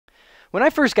When I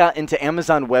first got into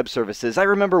Amazon Web Services, I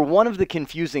remember one of the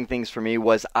confusing things for me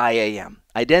was IAM,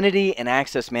 Identity and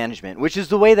Access Management, which is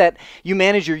the way that you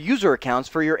manage your user accounts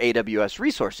for your AWS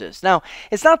resources. Now,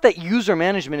 it's not that user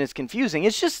management is confusing,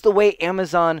 it's just the way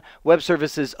Amazon Web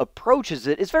Services approaches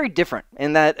it is very different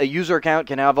in that a user account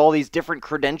can have all these different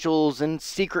credentials and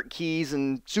secret keys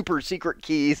and super secret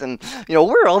keys and,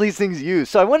 where are all these things used?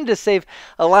 So I wanted to save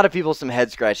a lot of people some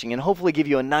head scratching and hopefully give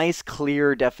you a nice,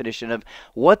 clear definition of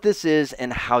what this is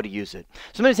and how to use it.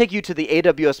 So I'm going to take you to the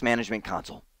AWS Management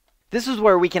Console. This is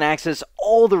where we can access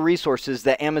all the resources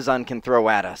that Amazon can throw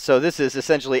at us. So this is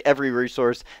essentially every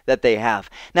resource that they have.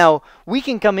 Now, we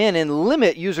can come in and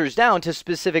limit users down to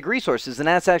specific resources, and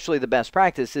that's actually the best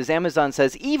practice, is Amazon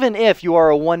says even if you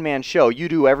are a one-man show, you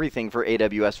do everything for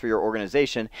AWS for your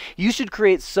organization, you should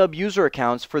create sub-user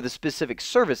accounts for the specific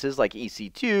services like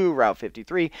EC2, Route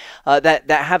 53,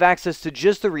 that have access to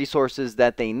just the resources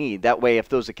that they need. That way, if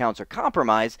those accounts are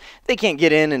compromised, they can't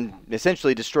get in and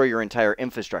essentially destroy your entire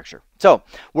infrastructure. So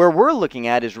where we're looking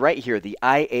at is right here, the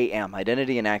IAM,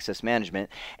 Identity and Access Management.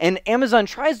 And Amazon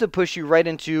tries to push you right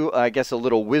into, I guess, a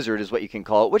little wizard is what you can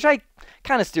call it, which I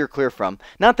kind of steer clear from.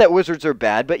 Not that wizards are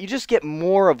bad, but you just get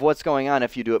more of what's going on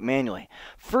if you do it manually.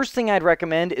 First thing I'd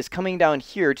recommend is coming down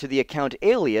here to the account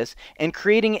alias and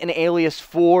creating an alias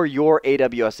for your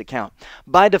AWS account.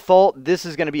 By default, this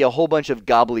is going to be a whole bunch of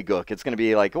gobbledygook. It's going to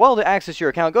be like, well, to access your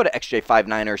account, go to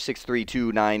xj59 or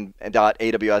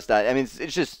 6329.aws. I mean,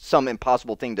 it's just some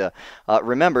impossible thing to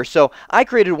remember. So I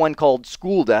created one called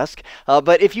School Desk,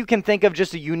 but if you can think of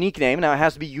just a unique name, now it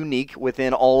has to be unique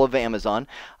within all of Amazon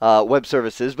Web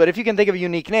Services, but if you can think of a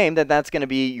unique name, then that's going to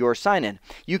be your sign-in.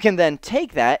 You can then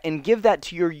take that and give that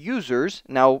to your users.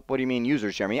 Now, what do you mean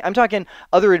users, Jeremy? I'm talking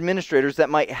other administrators that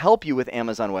might help you with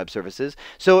Amazon Web Services,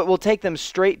 so it will take them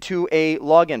straight to a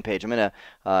login page. I'm going to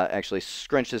actually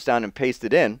scrunch this down and paste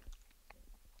it in.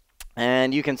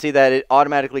 And you can see that it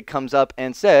automatically comes up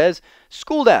and says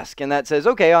School Desk, and that says,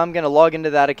 okay, I'm going to log into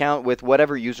that account with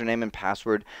whatever username and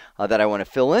password that I want to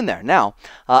fill in there. Now,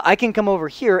 I can come over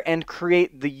here and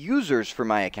create the users for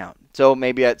my account. So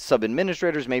maybe at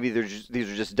sub-administrators, maybe these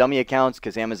are just dummy accounts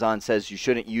because Amazon says you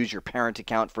shouldn't use your parent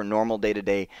account for normal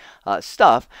day-to-day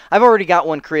stuff. I've already got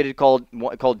one created called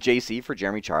JC for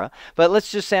Jeremy Chara, but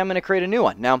let's just say I'm going to create a new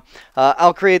one. Now,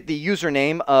 I'll create the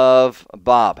username of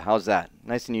Bob. How's that?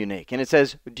 Nice and unique. And it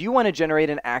says, do you want to generate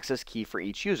an access key for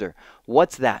each user?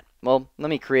 What's that? Well,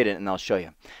 let me create it and I'll show you.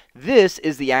 This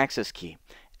is the access key.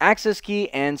 Access key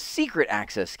and secret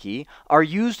access key are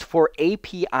used for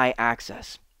API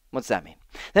access. What's that mean?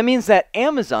 That means that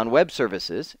Amazon Web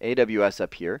Services, AWS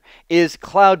up here, is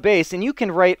cloud-based, and you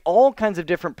can write all kinds of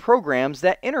different programs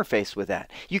that interface with that.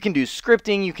 You can do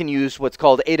scripting, you can use what's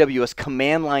called AWS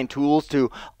Commandline Tools to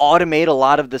automate a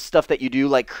lot of the stuff that you do,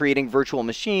 like creating virtual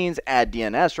machines, add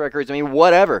DNS records, I mean,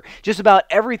 whatever. Just about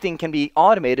everything can be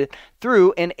automated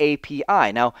through an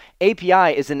API. Now,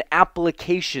 API is an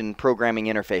application programming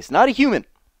interface, not a human.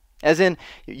 As in,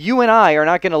 you and I are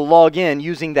not going to log in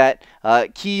using that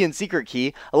key and secret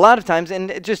key. A lot of times,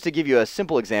 and just to give you a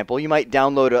simple example, you might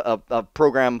download a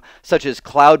program such as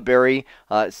Cloudberry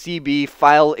CB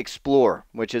File Explorer,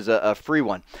 which is a free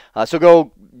one. So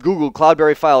go Google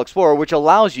Cloudberry File Explorer, which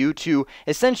allows you to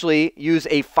essentially use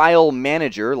a file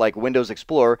manager like Windows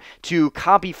Explorer to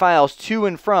copy files to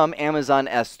and from Amazon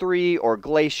S3 or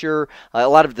Glacier, a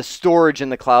lot of the storage in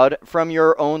the cloud from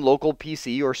your own local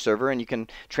PC or server, and you can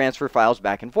transfer files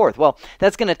back and forth. Well,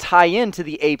 that's going to tie into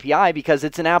the API because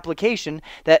it's an application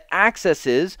that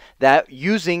accesses that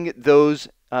using those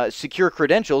secure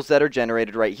credentials that are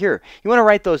generated right here. You want to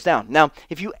write those down. Now,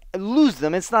 if you lose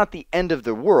them, it's not the end of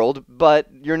the world, but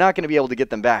you're not going to be able to get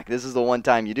them back. This is the one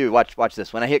time you do. Watch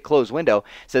this. When I hit close window,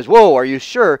 it says, whoa, are you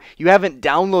sure you haven't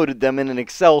downloaded them in an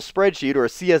Excel spreadsheet or a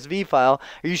CSV file?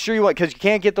 Are you sure you want, because you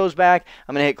can't get those back?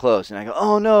 I'm going to hit close. And I go,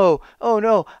 oh no,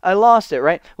 I lost it,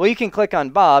 right? Well, you can click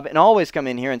on Bob and always come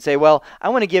in here and say, well, I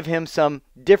want to give him some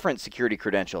different security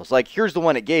credentials. Like, here's the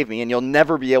one it gave me, and you'll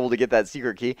never be able to get that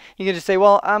secret key. You can just say,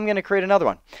 well, I'm going to create another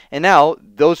one. And now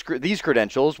these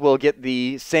credentials will get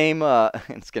the same,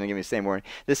 it's going to give me the same warning,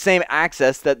 the same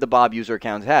access that the Bob user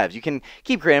account has. You can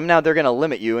keep creating them. Now they're going to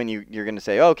limit you, and you're going to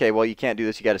say, okay, well, you can't do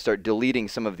this. You got to start deleting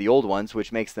some of the old ones,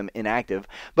 which makes them inactive.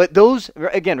 But those,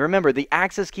 again, remember, the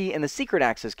access key and the secret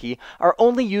access key are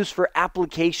only used for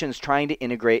applications trying to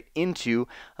integrate into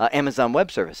Amazon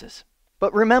Web Services.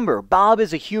 But remember, Bob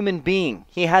is a human being.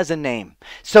 He has a name.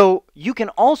 So you can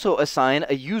also assign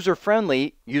a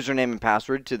user-friendly username and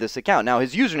password to this account. Now,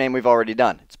 his username we've already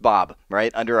done. It's Bob,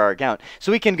 right, under our account.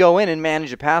 So we can go in and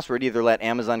manage a password, either let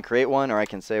Amazon create one, or I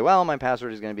can say, well, my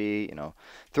password is going to be,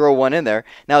 throw one in there.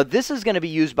 Now, this is going to be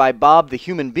used by Bob, the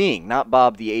human being, not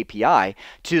Bob, the API,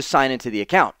 to sign into the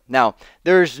account. Now,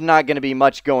 there's not going to be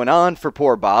much going on for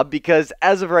poor Bob, because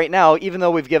as of right now, even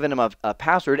though we've given him a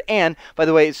password, and by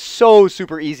the way, it's so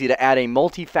super easy to add a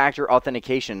multi-factor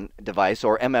authentication device,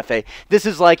 or MFA. This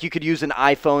is like you could use an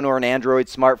iPhone or an Android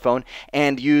smartphone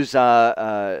and use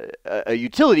a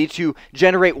utility to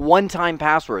generate one-time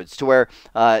passwords, to where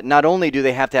not only do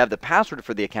they have to have the password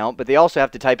for the account, but they also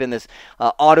have to type in this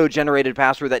auto-generated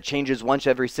password that changes once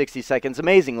every 60 seconds.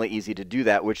 Amazingly easy to do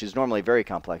that, which is normally very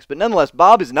complex. But nonetheless,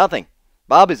 Bob is nothing.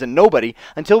 Bob is a nobody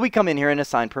until we come in here and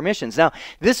assign permissions. Now,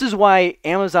 this is why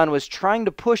Amazon was trying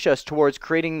to push us towards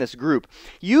creating this group.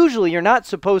 Usually, you're not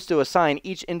supposed to assign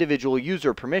each individual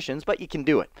user permissions, but you can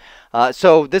do it.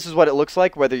 So this is what it looks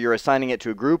like, whether you're assigning it to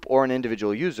a group or an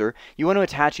individual user. You want to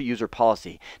attach a user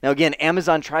policy. Now, again,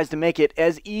 Amazon tries to make it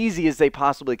as easy as they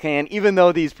possibly can, even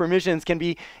though these permissions can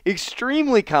be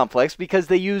extremely complex because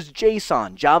they use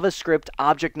JSON, JavaScript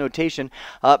object notation.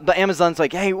 But Amazon's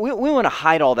like, hey, we want to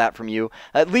hide all that from you,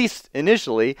 at least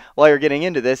initially, while you're getting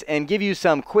into this, and give you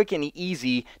some quick and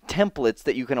easy templates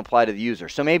that you can apply to the user.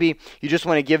 So maybe you just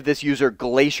want to give this user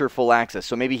Glacier full access.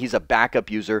 So maybe he's a backup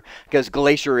user, because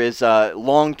Glacier is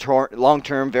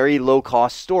long-term, very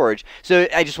low-cost storage. So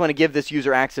I just want to give this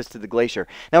user access to the Glacier.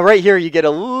 Now, right here, you get a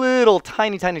little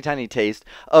tiny taste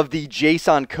of the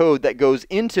JSON code that goes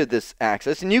into this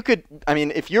access. And you could, I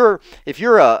mean, if you're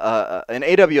an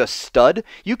AWS stud,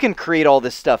 you can create all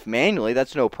this stuff manually.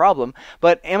 That's no problem.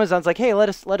 But Amazon's like, hey, let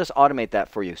us automate that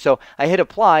for you. So I hit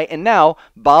apply, and now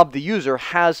Bob, the user,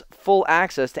 has full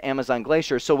access to Amazon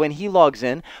Glacier. So when he logs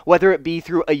in, whether it be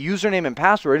through a username and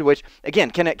password, which,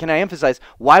 again, can I emphasize,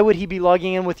 why would he be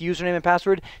logging in with username and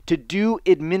password? To do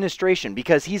administration,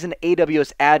 because he's an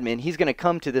AWS admin. He's going to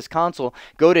come to this console,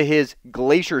 go to his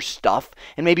Glacier stuff,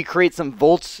 and maybe create some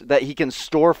vaults that he can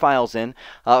store files in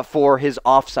for his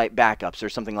offsite backups or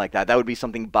something like that. That would be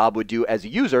something Bob would do as a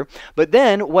user. But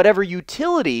then whatever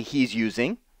utility he's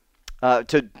using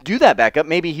to do that backup,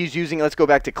 maybe he's using, let's go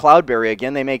back to Cloudberry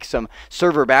again. They make some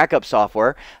server backup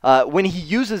software. When he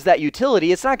uses that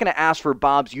utility, it's not going to ask for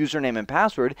Bob's username and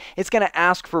password. It's going to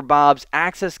ask for Bob's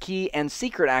access key and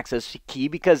secret access key,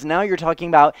 because now you're talking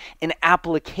about an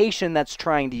application that's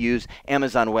trying to use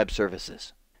Amazon Web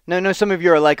Services. Now, I know some of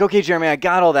you are like, okay, Jeremy, I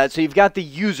got all that. So you've got the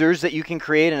users that you can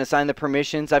create and assign the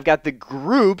permissions. I've got the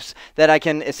groups that I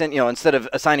can, instead of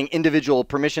assigning individual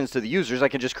permissions to the users, I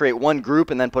can just create one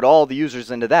group and then put all the users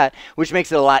into that, which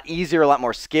makes it a lot easier, a lot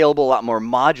more scalable, a lot more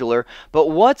modular. But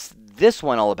what's this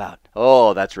one all about?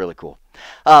 Oh, that's really cool.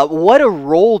 What a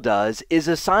role does is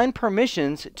assign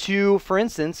permissions to, for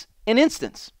instance, an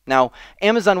instance. Now,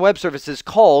 Amazon Web Services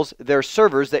calls their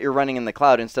servers that you're running in the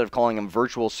cloud, instead of calling them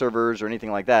virtual servers or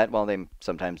anything like that. Well, they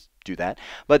sometimes do that,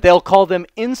 but they'll call them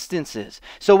instances.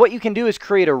 So what you can do is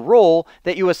create a role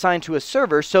that you assign to a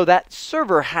server, so that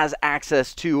server has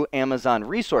access to Amazon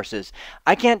resources.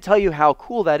 I can't tell you how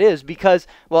cool that is, because,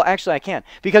 well, actually I can.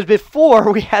 Because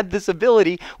before we had this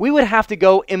ability, we would have to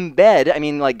go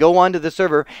embed, go onto the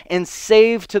server and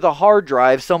save to the hard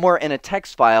drive somewhere in a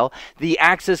text file the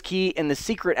access key and the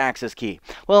secret access key.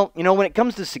 Well, when it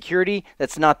comes to security,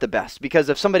 that's not the best, because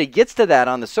if somebody gets to that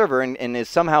on the server and is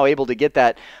somehow able to get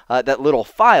that little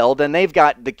file, then they've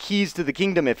got the keys to the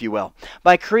kingdom, if you will.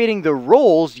 By creating the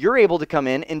roles, you're able to come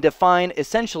in and define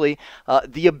essentially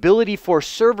the ability for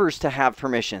servers to have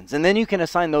permissions, and then you can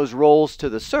assign those roles to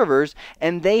the servers,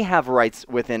 and they have rights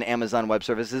within Amazon Web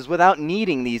Services without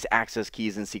needing these access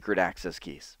keys and secret access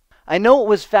keys. I know it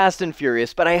was fast and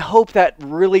furious, but I hope that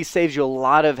really saves you a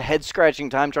lot of head-scratching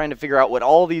time trying to figure out what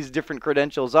all these different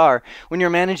credentials are when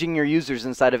you're managing your users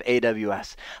inside of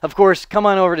AWS. Of course, come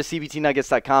on over to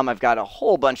cbtnuggets.com. I've got a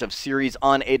whole bunch of series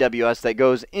on AWS that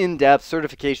goes in-depth,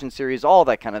 certification series, all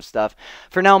that kind of stuff.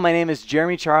 For now, my name is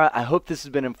Jeremy Chara. I hope this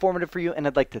has been informative for you, and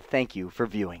I'd like to thank you for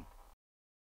viewing.